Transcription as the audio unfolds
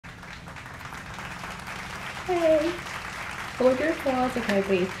Hey, hold your applause, okay,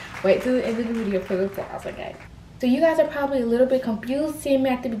 please. Wait till the end of the video for the applause, okay? So you guys are probably a little bit confused seeing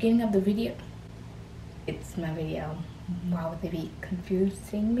me at the beginning of the video. It's my video. Why would they be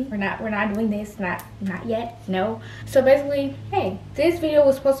confusing me? We're not doing this, not yet, no. So basically, hey, this video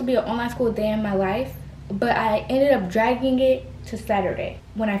was supposed to be an online school day in my life, but I ended up dragging it to Saturday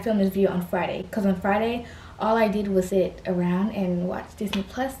when I filmed this video on Friday. Because on Friday, all I did was sit around and watch Disney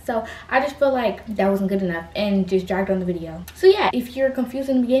Plus. So I just felt like that wasn't good enough and just dragged on the video. So yeah, if you're confused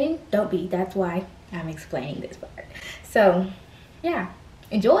in the beginning, don't be. That's why I'm explaining this part. So yeah,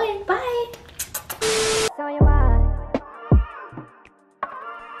 enjoy, bye. On your mind,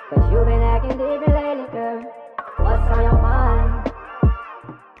 'cause you've been acting different lately, girl. What's on your mind?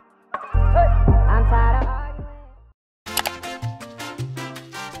 I'm tired of arguing.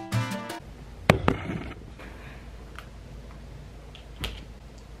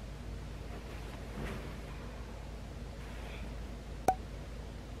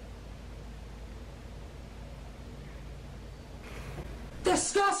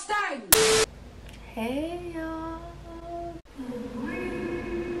 Disgusting! Hey y'all.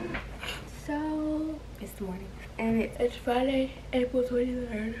 So it's the morning and it's Friday, April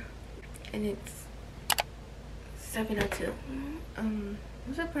 23rd, and it's 7:02. I'm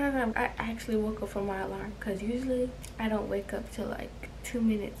surprised I actually woke up from my alarm, because usually I don't wake up till like 2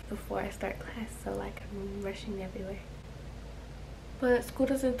 minutes before I start class, so like I'm rushing everywhere. But school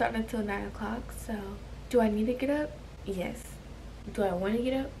doesn't start until 9 o'clock, so do I need to get up? Yes. Do I want to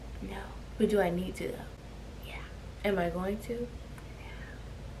get up? No. But do I need to though? Yeah. Am I going to?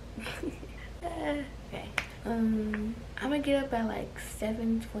 Yeah. Okay. I'm gonna get up at like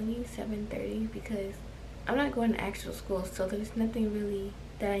 7:20, 7:30 because I'm not going to actual school, so there's nothing really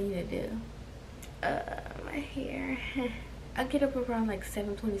that I need to do. My hair. I'll get up around like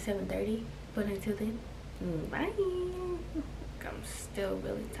 7:20, 7:30, but until then, bye. I'm still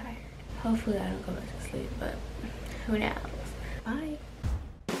really tired. Hopefully I don't go back to sleep, but who knows? Bye.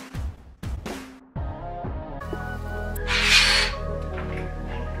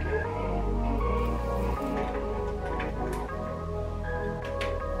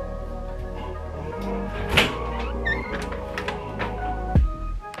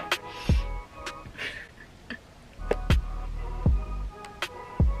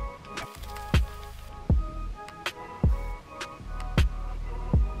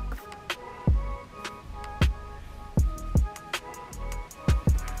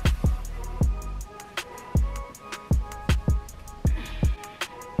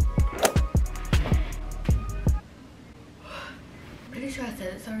 Pretty sure I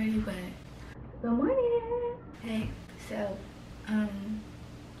said this already, but good morning. Hey, so I don't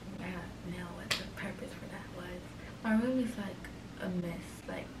know what the purpose for that was. My room is like a mess.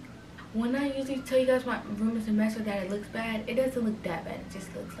 Like when I usually tell you guys my room is a mess or that it looks bad, it doesn't look that bad. It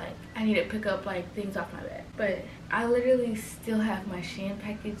just looks like I need to pick up like things off my bed. But I literally still have my Shein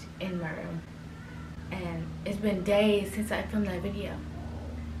package in my room, and it's been days since I filmed that video.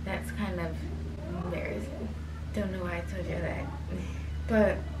 That's kind of embarrassing. Don't know why I told you that.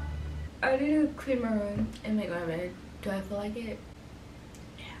 But I need to clean my room and make my bed. Do I feel like it?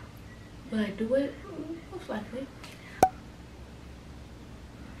 Yeah. Will I do it? Most likely.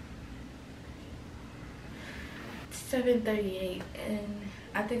 It's 7:38 and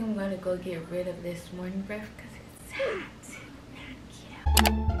I think I'm gonna go get rid of this morning breath because it's hot.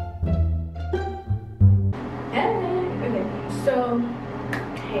 Hey. Okay. So,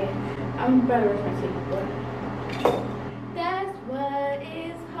 hey, I'm about to brush my teeth, but that's what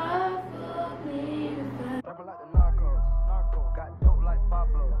is hard for me to find. Rapping like the narco, got dope like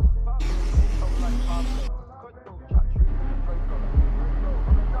Pablo, dope like Pablo, chop trees in the Draco,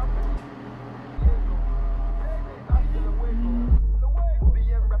 on the top of Diego, I'm still awake, we'll be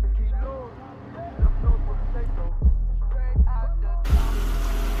in rapping kilos, and I'm known for the potato, straight out the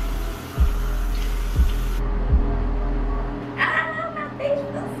My face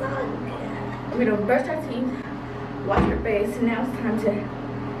feels so good. We're gonna brush our teeth, wash your face, and now it's time to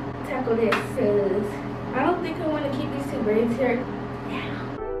tackle this. I don't think I want to keep these two braids here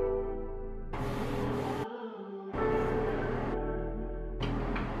now.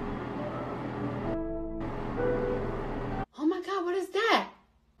 Oh my god, what is that?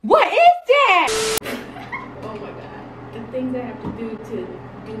 What is that? Oh my god. The things I have to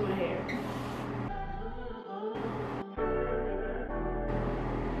do my hair.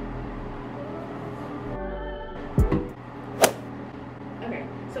 Okay,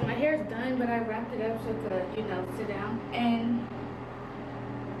 so my hair is done, but I wrapped it up so I could, you know, sit down. And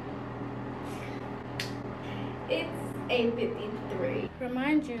it's 8:53.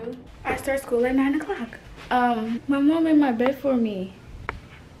 Remind you, I start school at 9 o'clock. My mom made my bed for me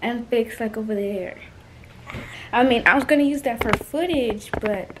and fixed like over there. I mean, I was gonna use that for footage,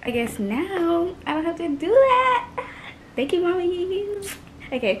 but I guess now I don't have to do that. Thank you, mommy.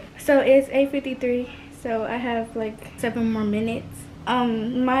 Okay, so it's 8:53, so I have like 7 more minutes.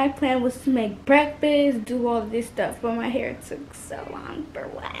 My plan was to make breakfast, do all this stuff, but my hair took so long for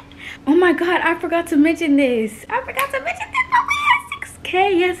what? Oh my god, I forgot to mention this. But we had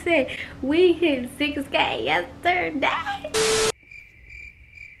 6K yesterday. We hit 6K yesterday.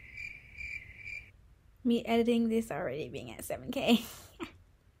 Me editing this already being at 7K.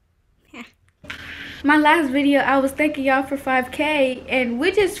 My last video, I was thanking y'all for 5K, and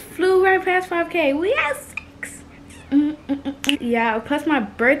we just flew right past 5K. We had 6. Yeah, plus my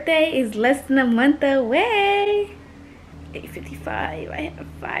birthday is less than a month away. 8:55. I have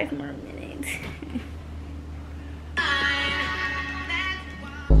 5 more minutes.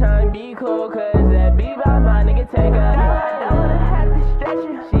 Tryna be cool, cause that be by my nigga take her. I would've had to stretch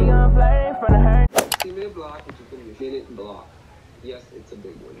her. She gon' flirt in front of her. 60-minute block, which is going to be a minute block. Yes, it's a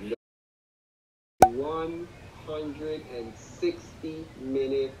big one.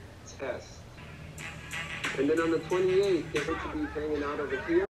 160-minute test. And then on the 28th, they're going to be hanging out over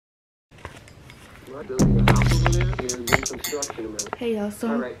here. We're building a house over there. You're doing construction around. Hey y'all, so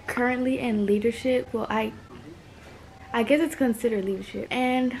I'm currently in leadership. Well, I guess it's considered leadership.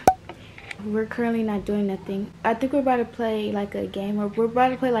 And we're currently not doing nothing. I think we're about to play like a game, or we're about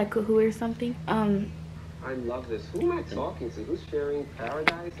to play like Kahoot or something. I love this. Who am I talking to? Who's sharing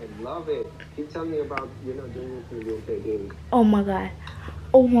paradise? I love it. Can you tell me about you're not doing anything to okay gaming? Oh my god.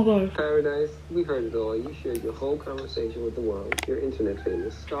 Oh my god. Paradise, we heard it all. You shared your whole conversation with the world. You're internet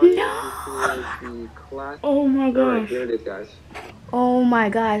famous. Starting the class. Oh my gosh. Alright, here it is, guys. Oh my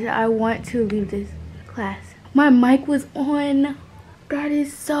gosh, I want to leave this class. My mic was on. That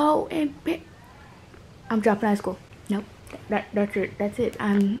is so epic. I'm dropping out of school. Nope. That's it. That's it.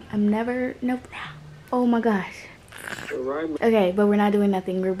 I'm never. Nope. Oh my gosh. Okay, but we're not doing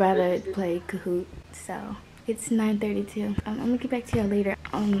nothing. We're about to play Kahoot. So it's 9:32. I'm gonna get back to y'all later.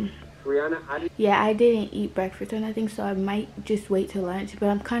 Rihanna, yeah, I didn't eat breakfast or nothing, so I might just wait till lunch. But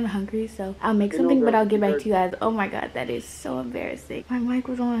I'm kind of hungry, so I'll make something. But I'll get back to you guys. Oh my god, that is so embarrassing. My mic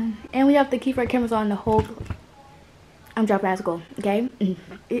was on, and we have to keep our cameras on the whole. I'm dropping out of school. Okay,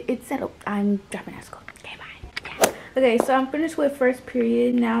 it's settled. I'm dropping out of school. Okay, bye. Okay, so I'm finished with first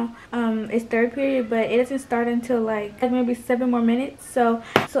period now. It's third period, but it doesn't start until like maybe 7 more minutes. So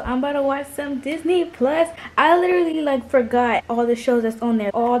I'm about to watch some Disney Plus. I literally like forgot all the shows that's on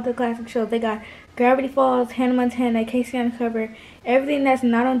there, all the classic shows. They got Gravity Falls, Hannah Montana, Casey Undercover, everything that's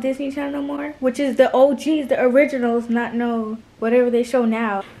not on Disney Channel no more, which is the OGs, the originals, not no whatever they show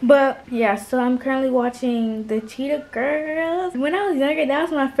now. But yeah, so I'm currently watching the Cheetah Girls. When I was younger, that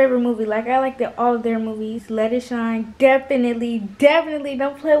was my favorite movie. Like, I liked all of their movies. Let It Shine, definitely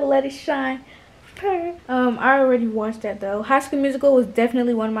don't play with Let It Shine. I already watched that though. High School Musical was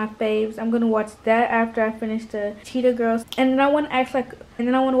definitely one of my faves. I'm gonna watch that after I finish the Cheetah Girls, and then I want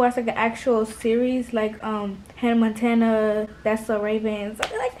to watch like an actual series like Hannah Montana, That's So Raven,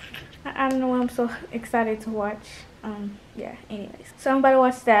 something like that. I don't know what I'm so excited to watch. Yeah, anyways, so I'm about to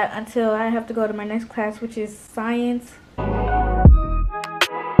watch that until I have to go to my next class, which is science.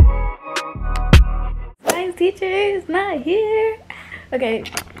 Science teacher is not here. Okay,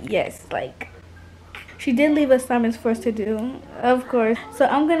 yes, like she did leave assignments for us to do, of course. So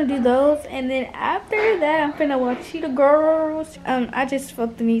I'm gonna do those, and then after that, I'm gonna watch Cheetah Girls. I just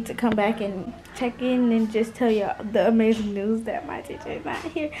felt the need to come back and check in and just tell y'all the amazing news that my teacher is not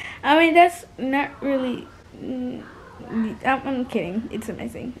here. I mean, that's not really. I'm kidding. It's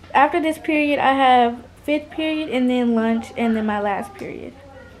amazing. After this period, I have 5th period, and then lunch, and then my last period,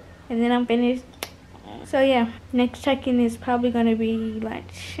 and then I'm finished. So yeah, next check-in is probably gonna be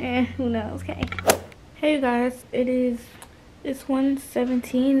lunch. Who knows? Okay. Hey you guys, it's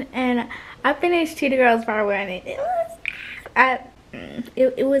 1:17, and I finished Cheetah Girls Part 1, and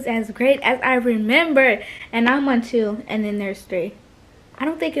it was as great as I remembered, and I'm on 2, and then there's 3. I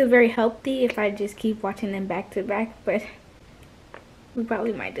don't think it's very healthy if I just keep watching them back to back, but we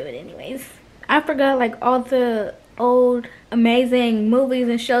probably might do it anyways. I forgot like all the old amazing movies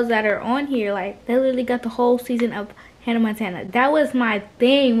and shows that are on here. Like, they literally got the whole season of Hannah Montana. That was my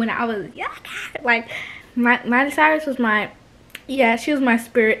thing when I was young. Like, Miley Cyrus was my, yeah, she was my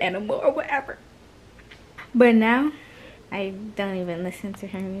spirit animal or whatever. But now I don't even listen to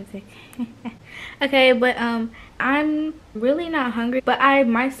her music. Okay, but I'm really not hungry, but I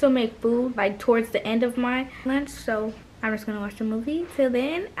might still make food like towards the end of my lunch, so I'm just gonna watch the movie. Till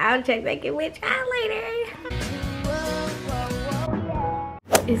then, I'll check back in with y'all later.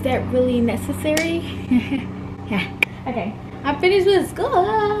 is that really necessary? Yeah. Okay, I'm finished with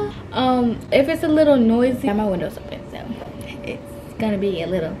school. If it's a little noisy, I have my windows open, so it's gonna be a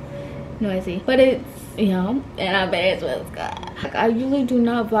little noisy, but it's, you know, and I bet it's with school. Like, I usually do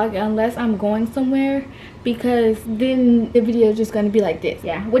not vlog unless I'm going somewhere, because then the video is just gonna be like this.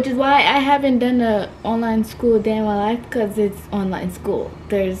 Yeah, which is why I haven't done a online school day in my life, because it's online school.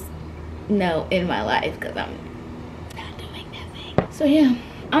 There's no in my life because I'm not doing nothing. So yeah,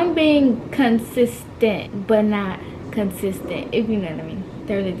 I'm being consistent but not consistent, if you know what I mean.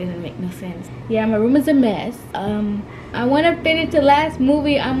 That really doesn't make no sense. Yeah, my room is a mess. I want to finish the last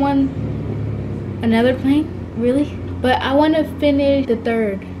movie. I'm on another plane, really, but I want to finish the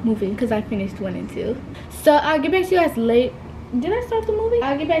third movie because I finished 1 and 2. So I'll get back to you guys later. Did I start the movie?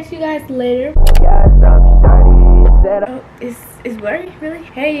 I'll get back to you guys later. Oh, it's blurry, really?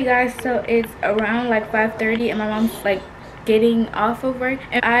 Hey you guys, so it's around like 5:30 and my mom's like getting off of work,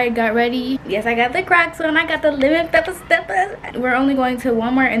 and I got ready. Yes, I got the Crocs on, I got the lemon pepper steppers. We're only going to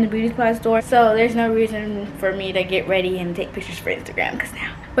Walmart and the beauty supply store, so there's no reason for me to get ready and take pictures for Instagram because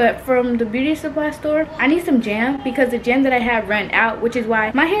now. But from the beauty supply store, I need some jam because the jam that I have ran out, which is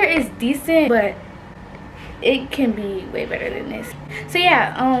why my hair is decent, but it can be way better than this. So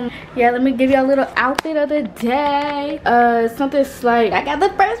yeah, let me give you a little outfit of the day. Something like, I got the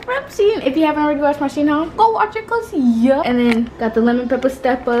first from Shein. If you haven't already watched my Shein haul, go watch it, cause yeah. And then got the lemon pepper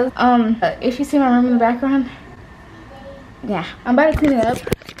steppers. If you see my room in the background, yeah, I'm about to clean it up,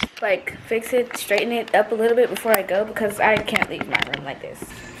 like fix it, straighten it up a little bit before I go, because I can't leave my room like this.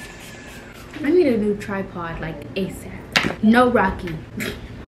 I need a new tripod like ASAP. No Rocky.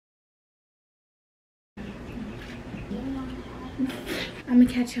 I'm gonna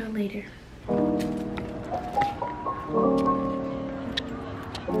catch y'all later.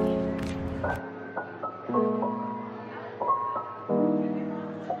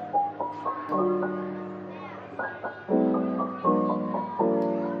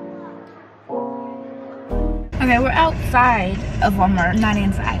 Okay, we're outside of Walmart, not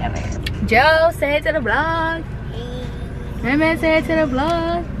inside of it. Joe, say it to the vlog. Hey. Say it to the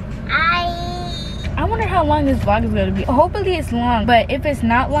vlog. I wonder how long this vlog is gonna be. Hopefully it's long, but if it's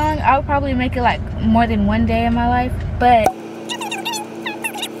not long, I'll probably make it like more than one day in my life. But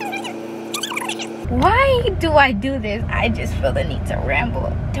why do I do this? I just feel the need to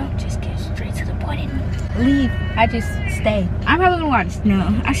ramble. Don't just get straight to the point and leave. I just stay. I'm probably gonna watch.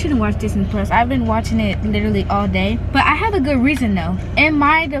 No, I shouldn't watch Disney Plus. I've been watching it literally all day, but I have a good reason though. In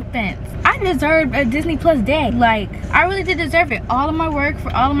my defense, I deserved a Disney Plus day. Like, I really did deserve it. All of my work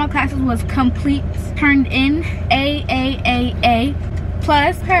for all of my classes was complete, turned in, A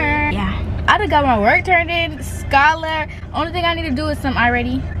plus her. Yeah, I done got my work turned in, scholar. Only thing I need to do is some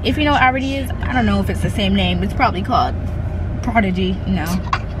iReady. If you know what iReady is, I don't know if it's the same name. It's probably called Prodigy. No.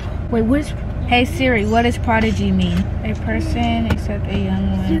 Wait, what is, hey Siri, what does Prodigy mean? A person except a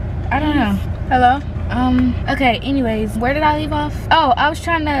young one. I don't know. Hello? Okay, anyways, where did I leave off? Oh, I was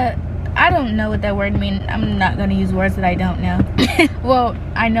trying to, I don't know what that word means. I'm not gonna use words that I don't know. Well,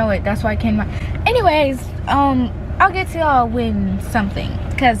 I know it, that's why I came out. Anyways, I'll get to y'all when something,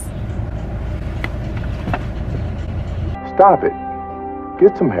 cause stop it.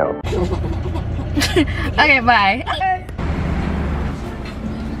 Get some help. okay, bye.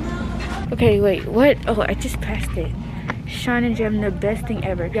 Okay, wait, what? Oh, I just passed it. Shine and Gem, the best thing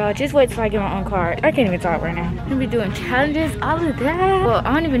ever. Y'all, just wait till I get my own car. I can't even talk right now. I'm gonna be doing challenges, all of that. Well,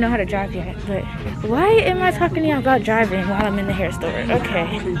 I don't even know how to drive yet, but why am I talking to y'all about driving while I'm in the hair store?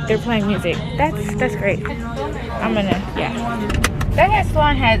 Okay, they're playing music. That's great. I'm gonna, yeah. That hair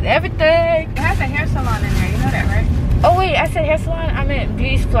salon has everything. It has a hair salon in there, you know that, right? Oh wait, I said hair salon, I meant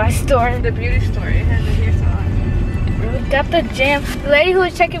beauty supply store. The beauty store, it has a hair salon. We got the gym. The lady who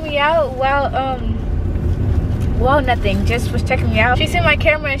was checking me out while nothing, just was checking me out. She seen my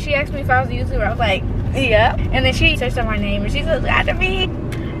camera and she asked me if I was a YouTuber. I was like, yeah. And then she searched up my name and she said, after me.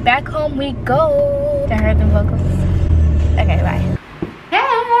 Back home we go. I heard the vocals. Okay, bye.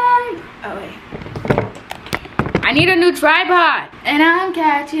 Hey! Oh wait. I need a new tripod. And I'm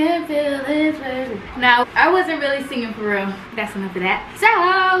catching feelings. Now, I wasn't really singing for real. That's enough of that. So,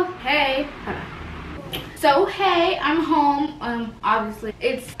 hey. Hold on. So, hey, I'm home. Obviously,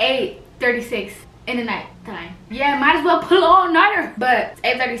 it's 8:36 in the night time. Yeah, might as well pull all nighter. But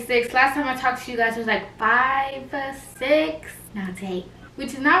it's 8:36. Last time I talked to you guys, it was like 5, 6. Now it's 8.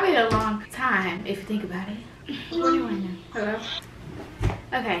 Which is not really a long time, if you think about it. What do you want to know? Hello?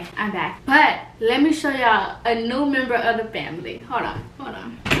 Okay, I'm back. But, let me show y'all a new member of the family. Hold on.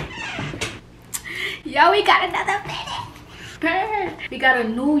 Yo, we got another fitted. We got a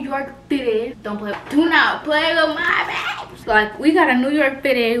New York fitted. Do not play with my bags. rooms. Like, we got a New York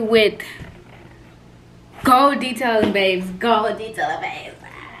fitted with gold detailing, babes. Gold detailing, babes.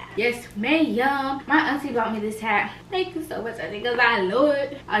 Yes, ma'am. My auntie bought me this hat. Thank you so much, auntie, because I love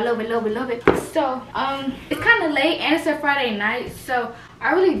it. I love it, love it, love it. So, it's kind of late and it's a Friday night, so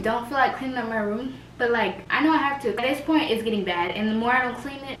I really don't feel like cleaning up my room. But like, I know I have to. At this point, it's getting bad, and the more I don't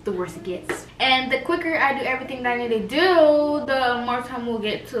clean it, the worse it gets. And the quicker I do everything that I need to do, the more time we'll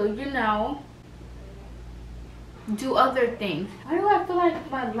get to, you know, do other things. Why do I feel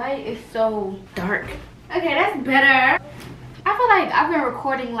like my light is so dark? Okay, that's better. I feel like I've been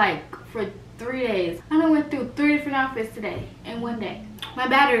recording like for 3 days. I done went through 3 different outfits today in one day. My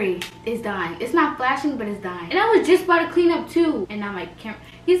battery is dying. It's not flashing, but it's dying. And I was just about to clean up too. And now my camera.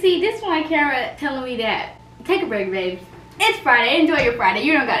 You see, this is my camera telling me that take a break, babes. It's Friday. Enjoy your Friday.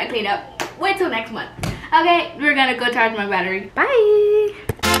 You don't gotta clean up. Wait till next month. Okay, we're gonna go charge my battery. Bye.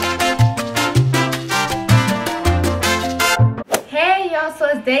 Hey y'all, so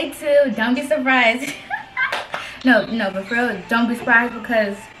it's day 2. Don't be surprised. No, but for real, don't be surprised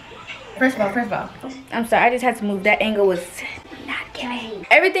because first of all, I'm sorry, I just had to move. That angle was not giving.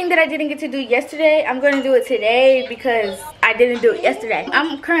 Everything that I didn't get to do yesterday, I'm going to do it today because I didn't do it yesterday.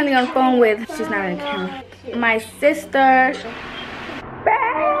 I'm currently on the phone with, she's not on camera, my sister.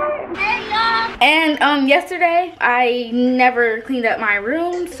 And yesterday I never cleaned up my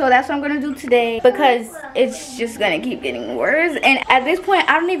room, so that's what I'm gonna do today because it's just gonna keep getting worse. And at this point,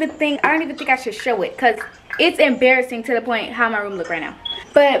 I don't even think I should show it because it's embarrassing to the point how my room look right now.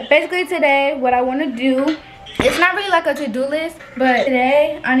 But basically today, what I want to do, it's not really like a to-do list, but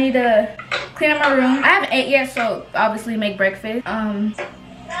today I need to clean up my room. I haven't ate yet, so obviously make breakfast. And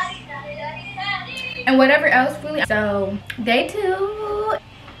whatever else really. So day 2,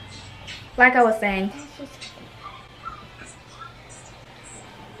 like I was saying.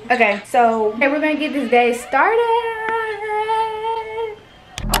 Okay, so we're gonna get this day started.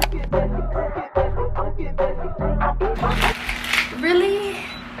 Really?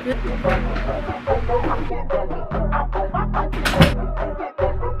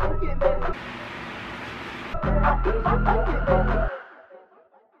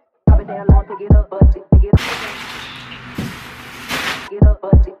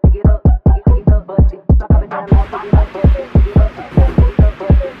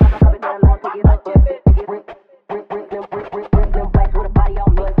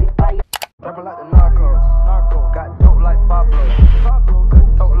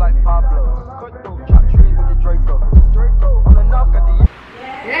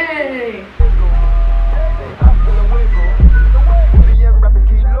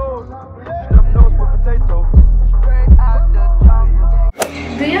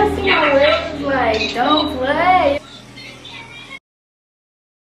 Don't play.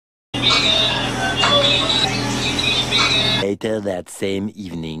 Later that same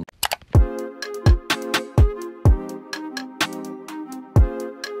evening.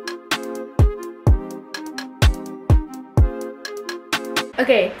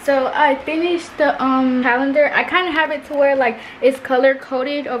 Okay, so I finished the calendar. I kind of have it to where like it's color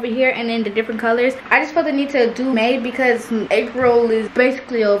coded over here and then the different colors. I just felt the need to do May because April is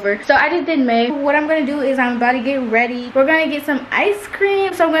basically over. So I just did May. What I'm gonna do is I'm about to get ready. We're gonna get some ice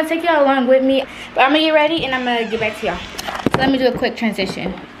cream. So I'm gonna take y'all along with me. But I'm gonna get ready and I'm gonna get back to y'all. So let me do a quick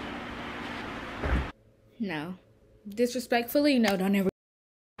transition. No. Disrespectfully, no, don't ever.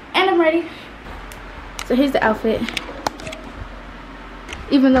 And I'm ready. So here's the outfit.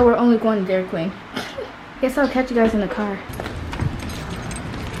 Even though we're only going to Dairy Queen. Guess I'll catch you guys in the car.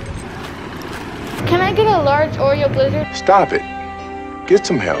 Can I get a large Oreo blizzard? Stop it. Get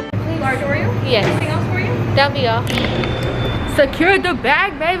some help. Please. Large Oreo? Yes. Anything else for you? That'll be all. Secure the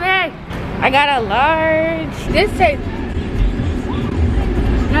bag, baby. I got a large. This tastes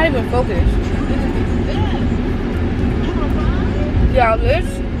not even focused. Y'all, this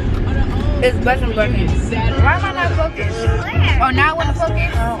is better than butter. Why am I not focused? Oh, now I want to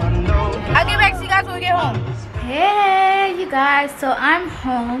focus? I'll get back to you guys when we get home. Hey, you guys. So I'm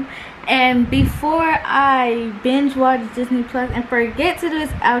home. And before I binge watch Disney Plus and forget to do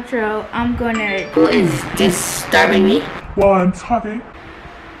this outro, I'm going to... Who is disturbing me? Well, I'm talking.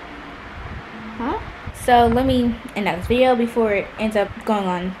 Huh? So let me end this video before it ends up going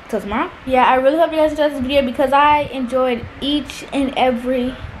on till tomorrow. Yeah, I really hope you guys enjoyed this video because I enjoyed each and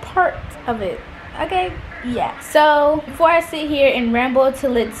every part of it. Okay, yeah. So before I sit here and ramble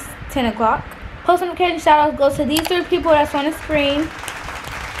till it's 10 o'clock, post notification shout outs go to these 3 people that's on the screen.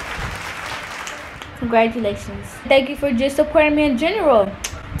 Congratulations. Thank you for just supporting me in general.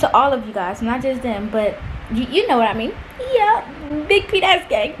 To all of you guys, not just them, but you know what I mean. Yeah, big P-Dise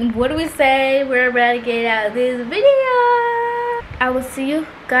gang. What do we say? We're about to get out of this video. I will see you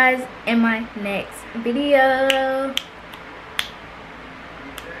guys in my next video.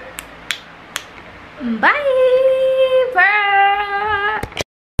 Bye. Bye.